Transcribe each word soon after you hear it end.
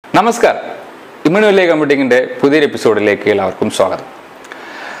നമസ്കാരം. ഇമ്മ്യൂണിലെ കമ്പ്യൂട്ടിങ്ങിൻ്റെ പുതിയൊരു എപ്പിസോഡിലേക്ക് എല്ലാവർക്കും സ്വാഗതം.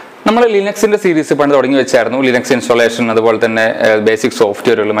 നമ്മൾ ലിനക്സിൻ്റെ സീരീസ് പണ്ട് തുടങ്ങി വെച്ചായിരുന്നു. ലിനക്സ് ഇൻസ്റ്റാളേഷൻ, അതുപോലെ തന്നെ ബേസിക്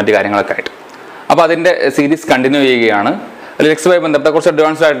സോഫ്റ്റ്വെയറുകളും മറ്റു കാര്യങ്ങളൊക്കെ ആയിട്ട്. അപ്പോൾ അതിൻ്റെ സീരീസ് കണ്ടിന്യൂ ചെയ്യുകയാണ്. ലിനക്സുമായി ബന്ധപ്പെട്ട കുറച്ച്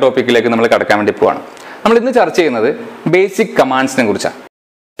അഡ്വാൻസ്ഡ് ആയിട്ട് ടോപ്പിക്കിലേക്ക് നമ്മൾ കടക്കാൻ വേണ്ടി പോവാണ്. നമ്മൾ ഇന്ന് ചർച്ച ചെയ്യുന്നത് ബേസിക് കമാൻഡ്സിനെ കുറിച്ചാണ്.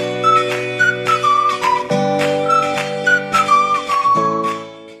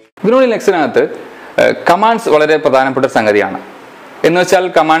 ലിനക്സിനകത്ത് കമാൻഡ്സ് വളരെ പ്രധാനപ്പെട്ട സംഗതിയാണ്. എന്ന് വെച്ചാൽ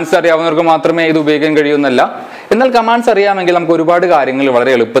കമാൻഡ്സ് അറിയാവുന്നവർക്ക് മാത്രമേ ഇത് ഉപയോഗിക്കാൻ കഴിയുമെന്നല്ല. എന്നാൽ കമാൻഡ്സ് അറിയാമെങ്കിൽ നമുക്ക് ഒരുപാട് കാര്യങ്ങൾ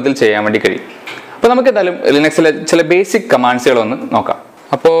വളരെ എളുപ്പത്തിൽ ചെയ്യാൻ വേണ്ടി കഴിയും. അപ്പോൾ നമുക്ക് എന്തായാലും ലിനക്സിലെ ചില ബേസിക് കമാൻഡ്സുകളൊന്ന് നോക്കാം.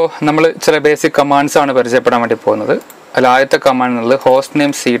 അപ്പോൾ നമ്മൾ ചില ബേസിക് കമാൻഡ്സ് ആണ് പരിചയപ്പെടാൻ വേണ്ടി പോകുന്നത്. അതിൽ ആദ്യത്തെ കമാൻഡ് എന്നുള്ളത് ഹോസ്റ്റ്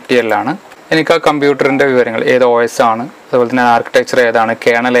നെയിം CTL ആണ്. എനിക്ക് ആ കമ്പ്യൂട്ടറിൻ്റെ വിവരങ്ങൾ, ഏത് OS ആണ്, അതുപോലെ തന്നെ ആർക്കിടെക്ചർ ഏതാണ്,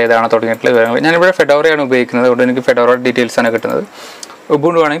 കേണൽ ഏതാണ് തുടങ്ങിയിട്ടുള്ള വിവരങ്ങൾ. ഞാനിവിടെ ഫെഡോറയാണ് ഉപയോഗിക്കുന്നത്, അതുകൊണ്ട് എനിക്ക് ഫെഡോറ ഡീറ്റെയിൽസ് ആണ് കിട്ടുന്നത്.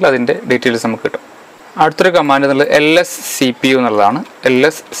 ഉബുണ്ടു ആണെങ്കിൽ അതിൻ്റെ ഡീറ്റെയിൽസ് നമുക്ക് കിട്ടും. അടുത്തൊരു കമാൻഡ് എന്നുള്ളത് LSCPU എന്നുള്ളതാണ്.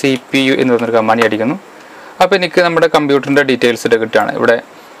 LSCPU എന്ന് പറഞ്ഞൊരു കമാൻഡ് അടിക്കുന്നു. അപ്പോൾ എനിക്ക് നമ്മുടെ കമ്പ്യൂട്ടറിൻ്റെ ഡീറ്റെയിൽസ് കിട്ടുകയാണ്. ഇവിടെ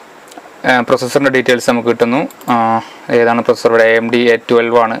പ്രൊസസ്സറിൻ്റെ ഡീറ്റെയിൽസ് നമുക്ക് കിട്ടുന്നു. ഏതാണ് പ്രൊസസ്സർ? ഇവിടെ AMD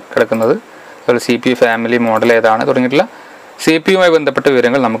A12 ആണ് കിടക്കുന്നത്. അതുപോലെ CPU ഫാമിലി മോഡൽ ഏതാണ് തുടങ്ങിയിട്ടുള്ള CPUമായി ബന്ധപ്പെട്ട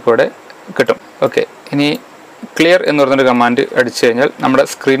വിവരങ്ങൾ നമുക്കിവിടെ കിട്ടും. ഓക്കെ, ഇനി ക്ലിയർ എന്ന് പറഞ്ഞൊരു കമാൻഡ് അടിച്ചു കഴിഞ്ഞാൽ നമ്മുടെ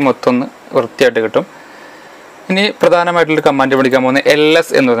സ്ക്രീൻ മൊത്തം ഒന്ന് വൃത്തിയായിട്ട് കിട്ടും. ഇനി പ്രധാനമായിട്ടുള്ളൊരു കമാൻഡ് പഠിക്കാൻ പോകുന്നത് LS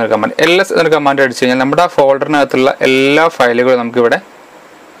എന്ന് പറഞ്ഞൊരു കമാൻഡ്. LS എന്നൊരു കമാൻഡ് അടിച്ചു കഴിഞ്ഞാൽ നമ്മുടെ ആ ഫോൾഡറിനകത്തുള്ള എല്ലാ ഫയലുകളും നമുക്കിവിടെ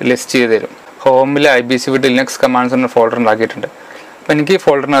ലിസ്റ്റ് ചെയ്ത് തരും. ഹോമിൽ IBC ലിനക്സ് കമാൻഡ്സ് എന്ന ഫോൾഡർ ഉണ്ടാക്കിയിട്ടുണ്ട്. അപ്പോൾ എനിക്ക് ഈ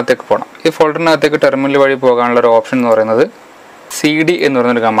ഫോൾഡറിനകത്തേക്ക് പോകണം. ഈ ഫോൾഡറിനകത്തേക്ക് ടെർമിനൽ വഴി പോകാനുള്ള ഒരു ഓപ്ഷൻ എന്ന് പറയുന്നത് CD എന്ന്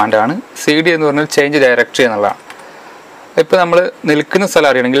പറഞ്ഞൊരു കമാൻഡാണ്. CD എന്ന് പറഞ്ഞാൽ ചേഞ്ച് ഡയറക്ടറി എന്നുള്ളതാണ്. ഇപ്പോൾ നമ്മൾ നിൽക്കുന്ന സ്ഥലം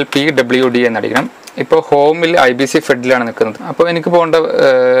അറിയണമെങ്കിൽ PWD എന്നടിക്കണം. ഇപ്പോൾ ഹോമിൽ IBC ഫെഡിലാണ് നിൽക്കുന്നത്. അപ്പോൾ എനിക്ക് പോകേണ്ട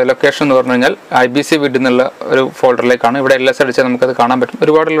ലൊക്കേഷൻ എന്ന് പറഞ്ഞു കഴിഞ്ഞാൽ IBC വിഡ് എന്നുള്ള ഒരു ഫോൾഡറിലേക്കാണ്. ഇവിടെ LS അടിച്ചാൽ നമുക്കത് കാണാൻ പറ്റും.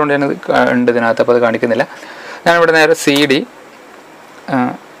 ഒരുപാടുള്ളതുകൊണ്ട് ഞാനത് ഉണ്ട് ഇതിനകത്ത്, അപ്പോൾ അത് കാണിക്കുന്നില്ല. ഞാനിവിടെ നേരെ CD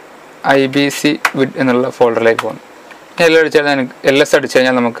IBC വിഡ് എന്നുള്ള ഫോൾഡറിലേക്ക് പോകുന്നു. LS അടിച്ചു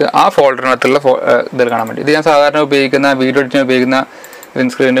കഴിഞ്ഞാൽ നമുക്ക് ആ ഫോൾഡറിനകത്തുള്ള ഇതിൽ കാണാൻ പറ്റും. ഇത് ഞാൻ സാധാരണ ഉപയോഗിക്കുന്ന വീഡിയോ എഡിറ്റിന് ഉപയോഗിക്കുന്ന ഗ്രീൻ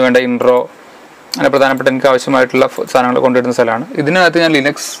സ്ക്രീനിന് വേണ്ട ഇൻട്രോ, അങ്ങനെ പ്രധാനപ്പെട്ട എനിക്ക് ആവശ്യമായിട്ടുള്ള സാധനങ്ങൾ കൊണ്ടുവരുന്ന സ്ഥലമാണ്. ഇതിനകത്ത് ഞാൻ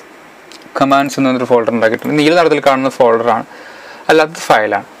ലിനക്സ് കമാൻഡ്സ് എന്നൊരു ഫോൾഡർ ഉണ്ടാക്കിയിട്ടുണ്ട്. നീല നിറത്തിൽ കാണുന്ന ഫോൾഡറാണ്, അല്ലാത്ത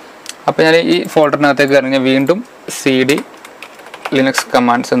ഫയലാണ്. അപ്പോൾ ഞാൻ ഈ ഫോൾഡറിനകത്തേക്ക് ഇറങ്ങിയാൽ വീണ്ടും CD ലിനക്സ്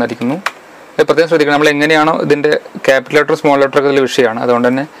കമാൻഡ്സ് എന്നടിക്കുന്നു. പ്രത്യേകം ശ്രദ്ധിക്കണം, നമ്മൾ എങ്ങനെയാണോ ഇതിൻ്റെ ക്യാപിറ്റൽ ലെറ്റർ സ്മോൾ ലെറ്റർ ഒക്കെ ഇതിൽ വിഷയമാണ്. അതുകൊണ്ട്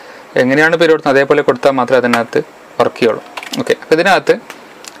തന്നെ എങ്ങനെയാണ് പേര് കൊടുക്കുന്നത് അതേപോലെ കൊടുത്താൽ മാത്രമേ അതിനകത്ത് വർക്ക് ചെയ്യുള്ളൂ. ഓക്കെ, അപ്പോൾ ഇതിനകത്ത്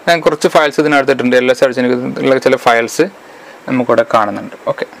ഞാൻ കുറച്ച് ഫയൽസ് ഇതിനകത്തിട്ടുണ്ട്. LS അടിച്ചുള്ള ചില ഫയൽസ് നമുക്കിവിടെ കാണുന്നുണ്ട്.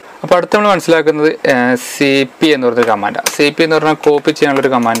 ഓക്കെ, അപ്പോൾ അടുത്ത് നമ്മൾ മനസ്സിലാക്കുന്നത് CP എന്ന് പറഞ്ഞൊരു കമാൻഡാണ്. CP എന്ന് പറഞ്ഞാൽ കോപ്പി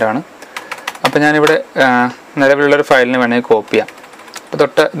ചെയ്യാനുള്ളൊരു കമാൻഡാണ്. അപ്പോൾ ഞാനിവിടെ നിലവിലുള്ളൊരു ഫയലിന് വേണമെങ്കിൽ കോപ്പി ചെയ്യാം. അപ്പോൾ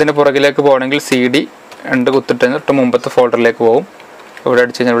തൊട്ട് ഇതിൻ്റെ പുറകിലേക്ക് പോകണമെങ്കിൽ CD 2 കുത്തിട്ട് തൊട്ട് മുമ്പത്തെ ഫോൾഡറിലേക്ക് പോകും. ഇവിടെ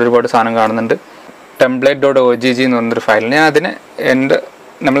അടിച്ച് കഴിഞ്ഞാൽ ഇവിടെ ഒരുപാട് സാധനം കാണുന്നുണ്ട്. template.ogg എന്ന് പറഞ്ഞൊരു ഫയൽ, ഞാൻ അതിനെ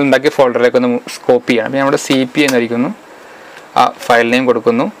നമ്മൾ ഉണ്ടാക്കിയ ഫോൾഡറിലേക്ക് ഒന്ന് കോപ്പി ചെയ്യണം. അപ്പോൾ ഞാൻ ഇവിടെ CP എന്നടിക്കുന്നു, ആ ഫയൽ നെയിം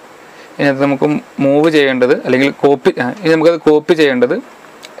കൊടുക്കുന്നു. ഇതിനകത്ത് നമുക്ക് മൂവ് ചെയ്യേണ്ടത്, അല്ലെങ്കിൽ ഇനി നമുക്കത് കോപ്പി ചെയ്യേണ്ടത്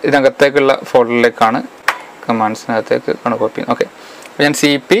ഇതിനകത്തേക്കുള്ള ഫോൾഡറിലേക്കാണ്, കമാൻഡ്സിനകത്തേക്ക് ആണ് കോപ്പി ചെയ്യുന്നത്. ഓക്കെ, അപ്പോൾ ഞാൻ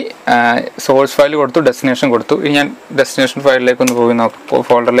CP സോഴ്സ് ഫയൽ കൊടുത്തു, ഡെസ്റ്റിനേഷൻ കൊടുത്തു. ഇനി ഞാൻ ഡെസ്റ്റിനേഷൻ ഫയലിലേക്കൊന്ന്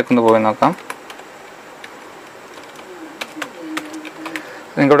ഫോൾഡറിലേക്കൊന്ന് പോയി നോക്കാം.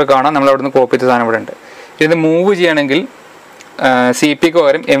 നിങ്ങൾക്കിവിടെ കാണാം, നമ്മളവിടെ നിന്ന് കോപ്പി ചെയ്ത സാധനം ഇവിടെ ഉണ്ട്. ഇത് മൂവ് ചെയ്യണമെങ്കിൽ CPക്ക്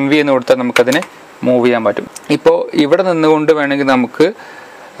പകരം MV എന്ന് കൊടുത്താൽ നമുക്കതിനെ മൂവ് ചെയ്യാൻ പറ്റും. ഇപ്പോൾ ഇവിടെ നിന്നുകൊണ്ട് വേണമെങ്കിൽ നമുക്ക്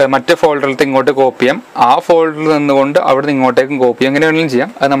മറ്റേ ഫോൾഡറിലത്തെ ഇങ്ങോട്ട് കോപ്പി ചെയ്യാം. ആ ഫോൾഡറിൽ നിന്നുകൊണ്ട് അവിടെ നിന്ന് ഇങ്ങോട്ടേക്കും കോപ്പി ചെയ്യാം. എങ്ങനെ വേണമെങ്കിലും ചെയ്യാം.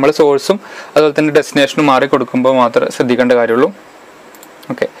 അത് നമ്മൾ സോഴ്സും അതുപോലെ തന്നെ ഡെസ്റ്റിനേഷനും മാറി കൊടുക്കുമ്പോൾ മാത്രമേ ശ്രദ്ധിക്കേണ്ട കാര്യമുള്ളൂ.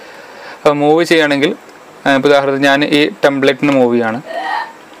 ഓക്കെ, അപ്പോൾ മൂവ് ചെയ്യുകയാണെങ്കിൽ ഉദാഹരണത്തിന് ഞാൻ ഈ ടെംപ്ലേറ്റിന് മൂവ് ചെയ്യാണ്.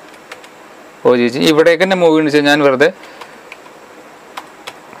 OGG ഇവിടേക്ക് തന്നെ മൂവ് ചെയ്യുന്നത് വെച്ചാൽ ഞാൻ വെറുതെ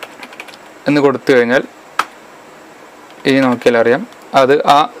എന്ന് കൊടുത്തു കഴിഞ്ഞാൽ ഇനി നോക്കിയാൽ അറിയാം, അത്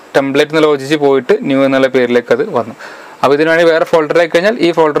ആ ടെംപ്ലേറ്റ് എന്നുള്ള OGG പോയിട്ട് ന്യൂ എന്നുള്ള പേരിലേക്ക് അത് വന്നു. അപ്പോൾ ഇതിന് വേണമെങ്കിൽ വേറെ ഫോൾഡറിലേക്ക് കഴിഞ്ഞാൽ ഈ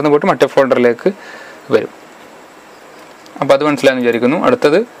ഫോൾഡറിൽ നിന്ന് പോയിട്ട് മറ്റേ ഫോൾഡറിലേക്ക് വരും. അപ്പോൾ അത് മനസ്സിലായെന്ന് വിചാരിക്കുന്നു.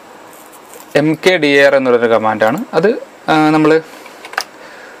 അടുത്തത് MKDIR എന്നുള്ളൊരു കമാൻഡാണ്. അത് നമ്മൾ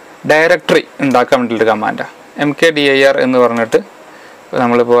ഡയറക്ടറി ഉണ്ടാക്കാൻ വേണ്ടിയിട്ടൊരു കമാൻഡാണ്. MKDIR എന്ന് പറഞ്ഞിട്ട്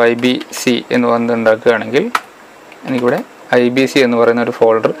നമ്മളിപ്പോൾ IBC എന്ന് പറഞ്ഞ് ഉണ്ടാക്കുകയാണെങ്കിൽ എനിക്കിവിടെ IBC എന്ന് പറയുന്ന ഒരു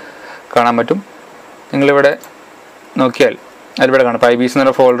ഫോൾഡർ കാണാൻ പറ്റും. നിങ്ങളിവിടെ നോക്കിയാൽ അതിലിവിടെ കാണാം. ഇപ്പോൾ IBC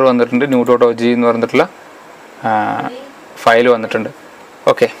എന്നൊരു ഫോൾഡർ വന്നിട്ടുണ്ട്. new.ogg എന്ന് പറഞ്ഞിട്ടുള്ള ഫയൽ വന്നിട്ടുണ്ട്.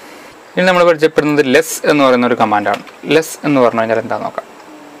 ഓക്കെ, ഇനി നമ്മൾ പരിചയപ്പെടുന്നത് ലെസ് എന്ന് പറയുന്ന ഒരു കമാൻഡാണ്. ലെസ് എന്ന് പറഞ്ഞു കഴിഞ്ഞാൽ എന്താണെന്ന് നോക്കാം.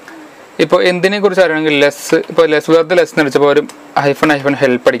 ഇപ്പോൾ എന്തിനെക്കുറിച്ച് അറിയണമെങ്കിൽ ഇപ്പോൾ വെറുതെ ലെസ് എന്ന് അടിച്ചപ്പോൾ ഒരു --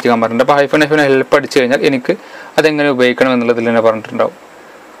 ഹെൽപ്പ് അടിക്കാൻ പറഞ്ഞിട്ടുണ്ട്. അപ്പോൾ -- ഹെൽപ്പ് അടിച്ചു കഴിഞ്ഞാൽ എനിക്ക് അതെങ്ങനെ ഉപയോഗിക്കണം എന്നുള്ളതിൽ തന്നെ പറഞ്ഞിട്ടുണ്ടാവും.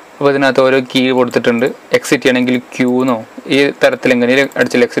 അപ്പോൾ ഇതിനകത്ത് ഓരോ കീ കൊടുത്തിട്ടുണ്ട്. എക്സിറ്റ് ചെയ്യണമെങ്കിൽ ക്യൂന്നോ ഈ തരത്തിൽ എങ്ങനെ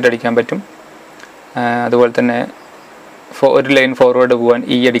അടിച്ചാൽ എക്സിറ്റ് അടിക്കാൻ പറ്റും. അതുപോലെ തന്നെ ഒരു ലൈൻ ഫോർവേഡ് പോകാൻ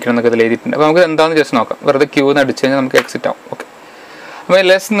ഈ അടിക്കണം എന്നൊക്കെ ഇതിൽ എഴുതിയിട്ടുണ്ട്. അപ്പോൾ നമുക്ക് എന്താണെന്ന് ജസ്റ്റ് നോക്കാം. വെറുതെ ക്യൂ എന്ന് അടിച്ചു കഴിഞ്ഞാൽ നമുക്ക് എക്സിറ്റ് ആവും. ഓക്കെ, അപ്പോൾ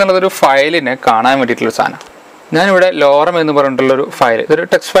ലെസ് എന്നുള്ളതൊരു ഫയലിനെ കാണാൻ വേണ്ടിയിട്ടുള്ളൊരു സാധനം. ഞാനിവിടെ ലോറം എന്ന് പറഞ്ഞിട്ടുള്ളൊരു ഫയൽ, ഇതൊരു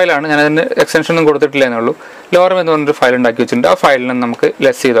ടെക്സ്റ്റ് ഫയലാണ്, ഞാനതിന് എക്സ്റ്റൻഷൻ ഒന്നും കൊടുത്തിട്ടില്ല എന്നുള്ളൂ. ലോറം എന്ന് പറഞ്ഞൊരു ഫയൽ ഉണ്ടാക്കി വെച്ചിട്ടുണ്ട്. ആ ഫയലിനെ നമുക്ക്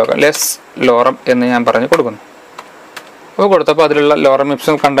ലെസ് ചെയ്ത് നോക്കാം. ലെസ് ലോറം എന്ന് ഞാൻ പറഞ്ഞ് കൊടുക്കുന്നു. അപ്പോൾ കൊടുത്തപ്പോൾ അതിലുള്ള ലോറം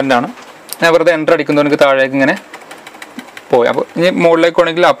ഇപ്സം കണ്ടന്റ് ആണ്. ഞാൻ വെറുതെ എൻ്റർ അടിക്കുന്നതുകൊണ്ട് എനിക്ക് താഴേക്ക് ഇങ്ങനെ പോയി. അപ്പോൾ ഇനി മുകളിലേക്ക്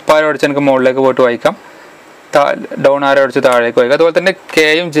വേണമെങ്കിൽ അപ്പ് ആരോ അടിച്ച് എനിക്ക് മുകളിലേക്ക് പോയിട്ട് വായിക്കാം, ഡൗൺ ആരോ അടിച്ച് താഴേക്ക് വായിക്കാം. അതുപോലെ തന്നെ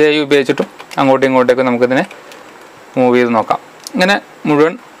കെയും ജെയും ഉപയോഗിച്ചിട്ടും അങ്ങോട്ടും ഇങ്ങോട്ടേക്കും നമുക്കിതിനെ മൂവ് ചെയ്ത് നോക്കാം. ഇങ്ങനെ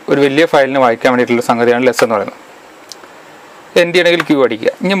മുഴുവൻ ഒരു വലിയ ഫയലിന് വായിക്കാൻ വേണ്ടിയിട്ടുള്ള സംഗതിയാണ് ലെസ് എന്ന് പറയുന്നത്. എന്ത് ചെയ്യണമെങ്കിൽ ക്യൂ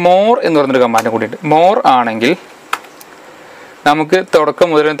അടിക്കുക. ഇനി മോർ എന്ന് പറഞ്ഞൊരു കമാൻഡ് കൂടിയുണ്ട്. മോർ ആണെങ്കിൽ നമുക്ക് തുടക്കം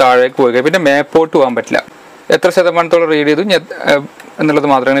മുതൽ താഴേക്ക് പോവുക, പിന്നെ മേപ്പോട്ട് പോകാൻ പറ്റില്ല. എത്ര ശതമാനത്തോളം റീഡ് ചെയ്തു എന്നുള്ളത്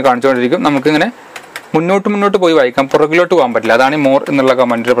മാത്രമേ കാണിച്ചുകൊണ്ടിരിക്കും. നമുക്കിങ്ങനെ മുന്നോട്ട് പോയി വായിക്കാം, പുറകിലോട്ട് പോകാൻ പറ്റില്ല. അതാണ് ഈ മോർ എന്നുള്ള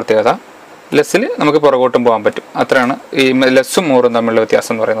കമാൻഡിൻ്റെ പ്രത്യേകത. ലെസ്സിൽ നമുക്ക് പുറകോട്ടും പോകാൻ പറ്റും. അത്രയാണ് ഈ ലെസ്സും മോറും തമ്മിലുള്ള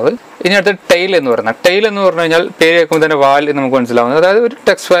വ്യത്യാസം എന്ന് പറയുന്നത്. ഇനി അടുത്ത് ടെയിൽ എന്ന് പറയുന്നത്. ടെയിൽ എന്ന് പറഞ്ഞു കഴിഞ്ഞാൽ പേര് കേൾക്കുമ്പോൾ തന്നെ വാൽ എന്ന് നമുക്ക് മനസ്സിലാവുന്നത്. അതായത് ഒരു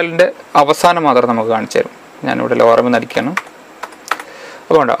ടെക്സ്റ്റ് ഫയലിൻ്റെ അവസാനം മാത്രം നമുക്ക് കാണിച്ചു തരും. ഞാനിവിടെ ലോറമെന്ന് അടിക്കണം.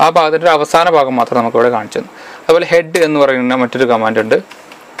 അപ്പോൾ ഉണ്ടോ, ആ ഭാഗത്തിൻ്റെ അവസാന ഭാഗം മാത്രം നമുക്കിവിടെ കാണിച്ചു തന്നു. അതുപോലെ ഹെഡ് എന്ന് പറയുന്ന മറ്റൊരു കമാൻഡ് ഉണ്ട്.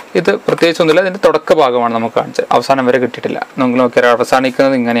 ഇത് പ്രത്യേകിച്ചൊന്നുമില്ല, ഇതിൻ്റെ തുടക്ക ഭാഗമാണ് നമുക്ക് കാണിച്ചത്, അവസാനം വരെ കിട്ടിയിട്ടില്ല. നമുക്ക് നോക്കിയാൽ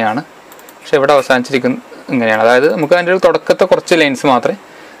അവസാനിക്കുന്നത് ഇങ്ങനെയാണ്, പക്ഷെ ഇവിടെ അവസാനിച്ചിരിക്കുന്നത് ഇങ്ങനെയാണ്. അതായത് നമുക്ക് അതിൻ്റെ ഒരു തുടക്കത്തെ കുറച്ച് ലൈൻസ് മാത്രമേ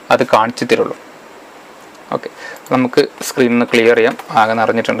അത് കാണിച്ചു തരുള്ളൂ. ഓക്കെ, നമുക്ക് സ്ക്രീനിൽ നിന്ന് ക്ലിയർ ചെയ്യാം, ആകെ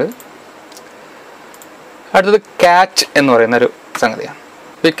നിറഞ്ഞിട്ടുണ്ട്. അടുത്തത് ക്യാറ്റ് എന്ന് പറയുന്ന ഒരു സംഗതിയാണ്.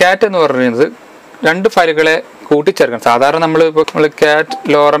 ഈ ക്യാറ്റ് എന്ന് പറയുന്നത് രണ്ട് ഫയലുകളെ കൂട്ടിച്ചേർക്കണം. സാധാരണ നമ്മൾ ക്യാറ്റ്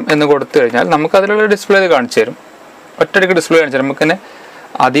ലോറം എന്ന് കൊടുത്തു കഴിഞ്ഞാൽ നമുക്ക് അതിലുള്ള ഡിസ്പ്ലേ ഇത് കാണിച്ചു തരും, ഒറ്റയടിക്ക് ഡിസ്പ്ലേ കാണിച്ചു തരും. നമുക്കിങ്ങനെ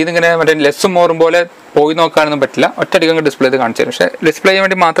അതിൽ നിന്ന് ഇങ്ങനെ മറ്റേ ലെസ്സും മോറും പോലെ പോയി നോക്കാനൊന്നും പറ്റില്ല, ഒറ്റയടിക്ക് ഡിസ്പ്ലേ ഇത് കാണിച്ചു തരും. പക്ഷേ ഡിസ്പ്ലേ ചെയ്യാൻ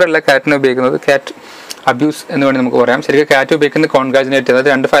വേണ്ടി മാത്രമല്ല ക്യാറ്റിനെ ഉപയോഗിക്കുന്നത്, ക്യാറ്റ് അബ്യൂസ് എന്ന് വേണ്ടി നമുക്ക് പറയാം. ശരിക്കും ക്യാറ്റ് ഉപയോഗിക്കുന്നത് കോൺകാജിനേറ്റ്, അതായത്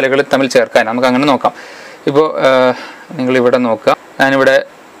രണ്ട് ഫയലുകൾ തമ്മിൽ ചേർക്കാൻ. നമുക്ക് അങ്ങനെ നോക്കാം. ഇപ്പോൾ നിങ്ങളിവിടെ നോക്കുക, ഞാനിവിടെ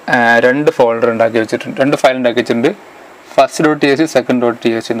രണ്ട് ഫോൾഡർ ഉണ്ടാക്കി വെച്ചിട്ടുണ്ട്, രണ്ട് ഫയൽ ഉണ്ടാക്കി വെച്ചിട്ടുണ്ട്. ഫസ്റ്റ് .tsc സെക്കൻഡ്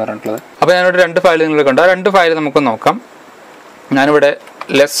 .tsc എന്ന് പറഞ്ഞിട്ടുള്ളത്. അപ്പോൾ ഞാനിവിടെ രണ്ട് ഫയൽ നിങ്ങൾ കണ്ടു. ആ രണ്ട് ഫയൽ നമുക്ക് നോക്കാം. ഞാനിവിടെ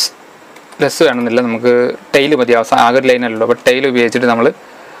ലെസ് വേണമെന്നില്ല, നമുക്ക് ടെയിൽ മതി, ആകെ ഒരു ലൈനല്ലോ. അപ്പോൾ ടെയിൽ ഉപയോഗിച്ചിട്ട് നമ്മൾ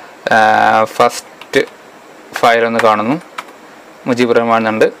ഫസ്റ്റ് ഫയൽ ഒന്ന് കാണുന്നു, മുജീബ് റഹ്മാൻ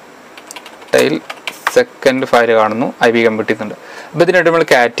ഉണ്ട്. ടെയിൽ സെക്കൻഡ് ഫയൽ കാണുന്നു, IB കമ്പ്യൂട്ട് ചെയ്യുന്നുണ്ട്. അപ്പോൾ ഇതിനായിട്ട് നമ്മൾ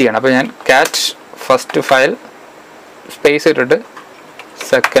ക്യാറ്റ് ചെയ്യണം. അപ്പോൾ ഞാൻ ക്യാറ്റ് ഫസ്റ്റ് ഫയൽ സ്പേസ് ഇട്ടിട്ട്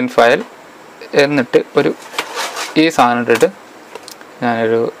സെക്കൻഡ് ഫയൽ എന്നിട്ട് ഒരു ഈ സാധനം ഇട്ടിട്ട്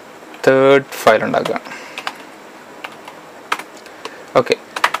ഞാനൊരു തേർഡ് ഫയൽ ഉണ്ടാക്കുകയാണ്. ഓക്കെ,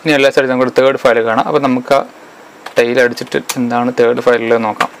 ഇനി എല്ലാ സ്ഥലത്തും നമുക്ക് തേർഡ് ഫയൽ കാണാം. അപ്പോൾ നമുക്ക് ആ ടൈൽ അടിച്ചിട്ട് എന്താണ് തേർഡ് ഫയലിൽ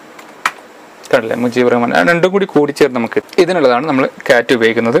നോക്കാം. കണ്ടില്ലേ, മുജീബ് റഹ്മാൻ. രണ്ടും കൂടി കൂടിച്ചേർന്ന് നമുക്ക് ഇതിനുള്ളതാണ് നമ്മൾ ക്യാറ്റ്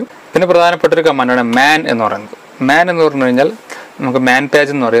ഉപയോഗിക്കുന്നത്. പിന്നെ പ്രധാനപ്പെട്ട ഒരു കമാൻഡാണ് മാൻ എന്ന് പറയുന്നത്. മാൻ എന്ന് പറഞ്ഞു കഴിഞ്ഞാൽ നമുക്ക് മാൻ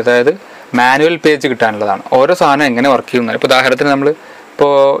പേജ് എന്ന് പറയും, അതായത് മാനുവൽ പേജ് കിട്ടാനുള്ളതാണ്. ഓരോ സാധനം എങ്ങനെ വർക്ക് ചെയ്യുന്നത്. ഇപ്പോൾ ഉദാഹരണത്തിന് നമ്മൾ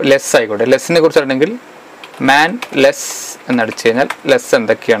ഇപ്പോൾ ലെസ് ആയിക്കോട്ടെ, ലെസ്സിനെ കുറിച്ചാണെങ്കിൽ മാൻ ലെസ് എന്നടിച്ചു കഴിഞ്ഞാൽ ലെസ്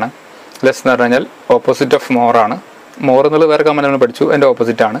എന്തൊക്കെയാണ്. ലെസ് എന്ന് പറഞ്ഞു കഴിഞ്ഞാൽ ഓപ്പോസിറ്റ് ഓഫ് മോറാണ്. മോർ എന്നുള്ളത് വേറെ കമാൻഡ് നമ്മൾ പഠിച്ചു, അതിൻ്റെ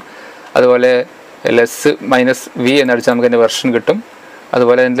ഓപ്പോസിറ്റാണ്. അതുപോലെ ലെസ് -v എന്നടിച്ചാൽ നമുക്ക് അതിൻ്റെ വെർഷൻ കിട്ടും.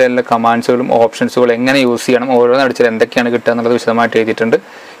 അതുപോലെ അതിൻ്റെ എല്ലാ കമാൻഡ്സുകളും ഓപ്ഷൻസുകളും എങ്ങനെ യൂസ് ചെയ്യണം, ഓരോന്ന് അടിച്ചാൽ എന്തൊക്കെയാണ് കിട്ടുക എന്നുള്ളത് വിശദമായിട്ട് എഴുതിയിട്ടുണ്ട്.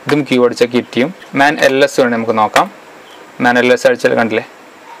 ഇതും കീ അടിച്ചാൽ കിറ്റ് ചെയ്യും. മാൻ ls വേണമെങ്കിൽ നമുക്ക് നോക്കാം. മാൻ ls അടിച്ചാൽ കണ്ടില്ലേ,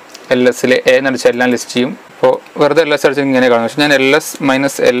 ls a എന്നടിച്ചാൽ എല്ലാം ലിസ്റ്റ് ചെയ്യും. ഇപ്പോൾ വെറുതെ ls അടിച്ചാൽ ഇങ്ങനെ കാണും. പക്ഷേ ഞാൻ ls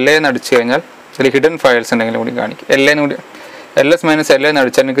 -la എന്നടിച്ചു കഴിഞ്ഞാൽ ചില ഹിഡൻ ഫയൽസ് ഉണ്ടെങ്കിലും കൂടി കാണിക്കും. ls -la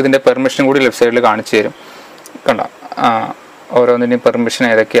എന്നടിച്ചാൽ എനിക്ക് ഇതിൻ്റെ പെർമിഷൻ കൂടി ലെഫ്റ്റ് സൈഡിൽ കാണിച്ചു തരും. കണ്ടോ, ഓരോന്നിൻ്റെയും പെർമിഷൻ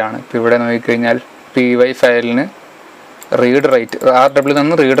ഏതൊക്കെയാണ്. ഇപ്പോൾ ഇവിടെ നോക്കിക്കഴിഞ്ഞാൽ py ഫയലിന് റീഡ് റൈറ്റ്, RW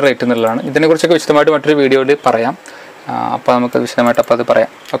നിന്ന് റീഡ് റൈറ്റ് എന്നുള്ളതാണ്. ഇതിനെക്കുറിച്ചൊക്കെ വിശദമായിട്ട് മറ്റൊരു വീഡിയോയിൽ പറയാം. അപ്പോൾ നമുക്ക് വിശദമായിട്ട് അത് പറയാം.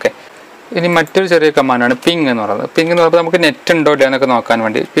 ഓക്കെ, ഇനി മറ്റൊരു ചെറിയ കമാൻഡാണ് പിങ് എന്ന് പറയുന്നത്. പിങ് എന്ന് പറയുമ്പോൾ നമുക്ക് നെറ്റ് ഉണ്ടോ ഇല്ല എന്നൊക്കെ നോക്കാൻ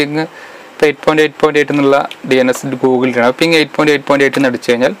വേണ്ടി പിങ് ഇപ്പോൾ 8.8.8 എന്നുള്ള DNS ഗൂഗിളിലാണ്. പിങ് 8.8.8 എന്ന്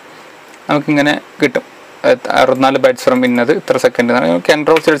അടിച്ചു കഴിഞ്ഞാൽ നമുക്കിങ്ങനെ കിട്ടും. 64 ബൈറ്റ്സ് ഫ്രം ഇന്നത് ഇത്ര സെക്കൻഡ് എന്നാണ്.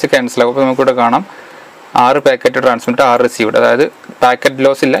 കൺട്രോൾസ് അടിച്ച് ക്യാൻസൽ ആകും. അപ്പോൾ നമുക്കിവിടെ കാണാം 6 പാക്കറ്റ് ട്രാൻസ്മിറ്റ്, 6 റിസീവ്ഡ്. അതായത് പാക്കറ്റ്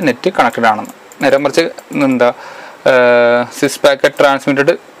ലോസ് ഇല്ല, നെറ്റ് കണക്റ്റഡ് ആണെന്ന്. നേരെ മറിച്ച് എന്താ 6 packet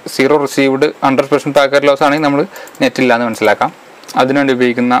transmitted 0 received 100% packet loss ആണെങ്കിൽ നമ്മൾ നെറ്റ് ഇല്ല എന്ന് മനസ്സിലാക്കാം. അതിനുവേണ്ടി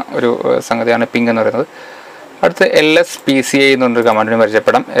ഉപയോഗിക്കുന്ന ഒരു സംഗതിയാണ് പിങ് എന്ന് പറയുന്നത്. അടുത്ത LSPCI എന്ന് പറഞ്ഞൊരു കമാൻഡിന്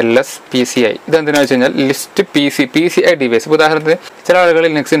പരിചയപ്പെടാം. LSPCI ഇതെന്തിനാണെന്ന് വെച്ച് കഴിഞ്ഞാൽ ലിസ്റ്റ് PCI ഡിവൈസ്. ഇപ്പോൾ ഉദാഹരണത്തിന് ചില ആളുകൾ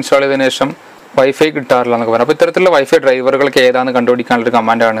ലിനക്സ് ഇൻസ്റ്റാൾ ചെയ്തതിനു ശേഷം വൈഫൈ കിട്ടാറില്ല എന്നൊക്കെ പറഞ്ഞു. അപ്പോൾ ഇത്തരത്തിലുള്ള വൈഫൈ ഡ്രൈവറുകൾക്ക് ഏതാണെന്ന് കണ്ടുപിടിക്കാനുള്ളൊരു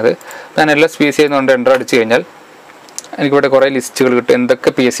കമാൻഡാണിത്. ഞാൻ LSPCI എന്ന് പറഞ്ഞിട്ട് എൻ്റർ അടിച്ചു കഴിഞ്ഞാൽ എനിക്കിവിടെ കുറേ ലിസ്റ്റുകൾ കിട്ടും, എന്തൊക്കെ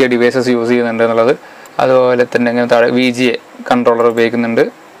PCI ഡിവൈസസ് യൂസ് ചെയ്യുന്നുണ്ട് എന്നുള്ളത്. അതുപോലെ തന്നെ ഇങ്ങനെ താഴെ VGA കൺട്രോളർ ഉപയോഗിക്കുന്നുണ്ട്,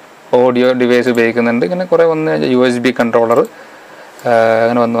 ഓഡിയോ ഡിവൈസ് ഉപയോഗിക്കുന്നുണ്ട്, ഇങ്ങനെ കുറേ USB കൺട്രോളർ,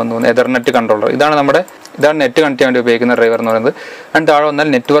 അങ്ങനെ വന്ന് എതർനെറ്റ് കൺട്രോളർ. ഇതാണ് നമ്മുടെ ഇതാണ് നെറ്റ് കണക്ട് ചെയ്യാൻ വേണ്ടി ഉപയോഗിക്കുന്ന ഡ്രൈവർ എന്ന് പറയുന്നത്. ആൻഡ് താഴെ വന്നാൽ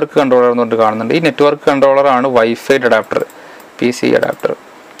നെറ്റ്വർക്ക് കൺട്രോളർ എന്ന് പറഞ്ഞിട്ട് കാണുന്നുണ്ട്. ഈ network കൺട്രോളറാണ് wifi adapter, PC adapter.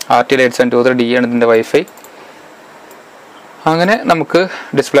 RTL 802.3D ആണ് ഇതിൻ്റെ വൈഫൈ. അങ്ങനെ നമുക്ക്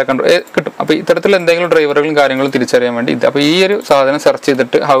ഡിസ്പ്ലേ കൺട്രോൾ കിട്ടും. അപ്പോൾ ഇത്തരത്തിൽ എന്തെങ്കിലും ഡ്രൈവറുകളും കാര്യങ്ങളും തിരിച്ചറിയാൻ വേണ്ടി ഇത്. അപ്പോൾ ഈ ഒരു സാധനം സെർച്ച്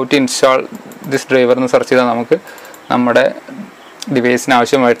ചെയ്തിട്ട് how to install this driver എന്ന് സെർച്ച് ചെയ്താൽ നമുക്ക് നമ്മുടെ ഡിവൈസിന്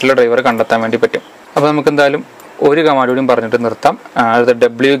ആവശ്യമായിട്ടുള്ള ഡ്രൈവർ കണ്ടെത്താൻ വേണ്ടി പറ്റും. അപ്പോൾ നമുക്ക് എന്തായാലും ഒരു കമാൻഡ് കൂടിയും പറഞ്ഞിട്ട് നിർത്താം. അത്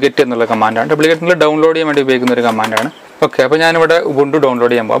wget എന്നുള്ള കമാൻഡാണ്. wget എന്നുള്ള ഡൗൺലോഡ് ചെയ്യാൻ വേണ്ടി ഉപയോഗിക്കുന്ന ഒരു കമാൻഡാണ്. ഓക്കെ, അപ്പോൾ ഞാനിവിടെ ഉബുണ്ടു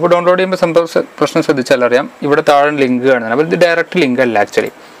ഡൗൺലോഡ് ചെയ്യാൻ പോകും. അപ്പോൾ ഡൗൺലോഡ് ചെയ്യുമ്പോൾ പ്രശ്നം ശ്രദ്ധിച്ചാൽ അറിയാം, ഇവിടെ താഴെ ലിങ്ക് കാണുന്നത്. അപ്പോൾ ഇത് ഡയറക്റ്റ് ലിങ്ക് അല്ല.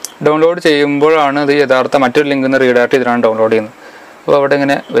 ആക്ച്വലി ഡൗൺലോഡ് ചെയ്യുമ്പോഴാണ് ഇത് യഥാർത്ഥ മറ്റൊരു ലിങ്കിൽ നിന്ന് റീഡയറക്റ്റ് ചെയ്തിട്ടാണ് ഡൗൺലോഡ് ചെയ്യുന്നത്. അപ്പോൾ അവിടെ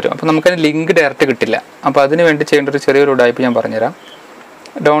ഇങ്ങനെ വരും. അപ്പോൾ നമുക്കതിന് ലിങ്ക് ഡയറക്റ്റ് കിട്ടില്ല. അപ്പോൾ അതിന് വേണ്ടി ചെയ്യേണ്ട ഒരു ചെറിയൊരു ഉടായ്പ് ഞാൻ പറഞ്ഞുതരാം.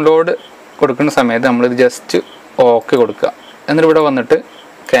 ഡൗൺലോഡ് കൊടുക്കുന്ന സമയത്ത് നമ്മളിത് ജസ്റ്റ് ഓക്കെ കൊടുക്കുക. എന്നിട്ട് ഇവിടെ വന്നിട്ട്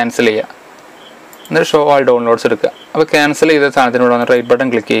ക്യാൻസൽ ചെയ്യുക. എന്നിട്ട് ഷോ ആൾ ഡൗൺലോഡ്സ് എടുക്കുക. അപ്പോൾ ക്യാൻസൽ ചെയ്ത സാധനത്തിന് ഇവിടെ വന്നിട്ട് റൈറ്റ് ബട്ടൺ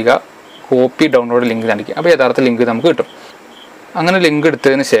ക്ലിക്ക് ചെയ്യുക, കോപ്പി ഡൗൺലോഡ് ലിങ്ക് കാണിക്കുക. അപ്പോൾ യഥാർത്ഥ ലിങ്ക് നമുക്ക് കിട്ടും. അങ്ങനെ ലിങ്ക്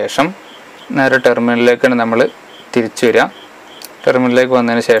എടുത്തതിന് ശേഷം നേരെ ടെർമിനലിലേക്കാണ് നമ്മൾ തിരിച്ചു വരിക. ടെർമിനലിലേക്ക്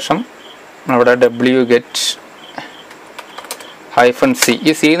വന്നതിന് ശേഷം അവിടെ wget-c,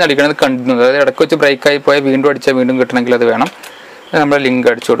 ഈ C എന്ന് അടിക്കുന്നത് കണ്ടിന്യൂ, അതായത് ഇടയ്ക്ക് വെച്ച് ബ്രേക്കായി പോയാൽ വീണ്ടും അടിച്ചാൽ വീണ്ടും കിട്ടണമെങ്കിൽ അത് വേണം. നമ്മൾ ലിങ്ക്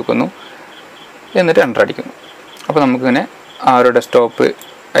അടിച്ചു കൊടുക്കുന്നു, എന്നിട്ട് എൻ്റർ അടിക്കുന്നു. അപ്പോൾ നമുക്കിങ്ങനെ ആ ഒരു ഡെസ്ക്ടോപ്പ്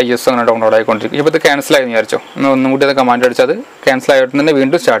IS അങ്ങനെ ഡൗൺലോഡ് ആയിക്കൊണ്ടിരിക്കും. ഇപ്പോൾ ഇത് ക്യാൻസലായി വിചാരിച്ചോ, ഒന്നും കൂടി അത് കമാൻഡ് അടിച്ചാൽ അത് ക്യാൻസൽ ആയിട്ട് തന്നെ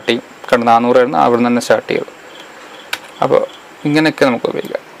വീണ്ടും സ്റ്റാർട്ട് ചെയ്യും. കണ്ട് 400 ആയിരുന്നു, അവിടെ നിന്ന് തന്നെ സ്റ്റാർട്ട് ചെയ്തു. അപ്പോൾ ഇങ്ങനെയൊക്കെ നമുക്ക്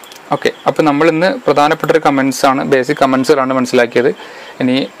ഉപയോഗിക്കാം. ഓക്കെ, അപ്പോൾ നമ്മൾ ഇന്ന് പ്രധാനപ്പെട്ട ഒരു കമൻസാണ്, ബേസിക് കമൻസുകളാണ് മനസ്സിലാക്കിയത്.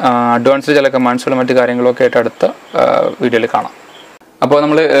 ഇനി അഡ്വാൻസ്ഡ് ചില കമാൻഡ്സുകളും മറ്റു കാര്യങ്ങളൊക്കെ ആയിട്ട് അടുത്ത വീഡിയോയിൽ കാണാം. അപ്പോൾ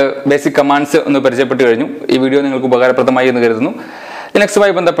നമ്മൾ ബേസിക് കമാൻഡ്സ് ഒന്ന് പരിചയപ്പെട്ട് കഴിഞ്ഞു. ഈ വീഡിയോ നിങ്ങൾക്ക് ഉപകാരപ്രദമായി എന്ന് കരുതുന്നു.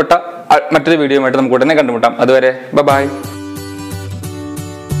 ലിനക്സുമായി ബന്ധപ്പെട്ട മറ്റൊരു വീഡിയോയുമായിട്ട് നമുക്ക് ഉടനെ കണ്ടുമുട്ടാം. അതുവരെ ബൈ.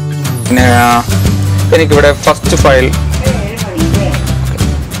 പിന്നെ എനിക്കിവിടെ ഫസ്റ്റ് ഫയൽ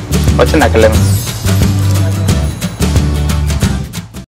വച്ചുണ്ടാക്കല്ലേ.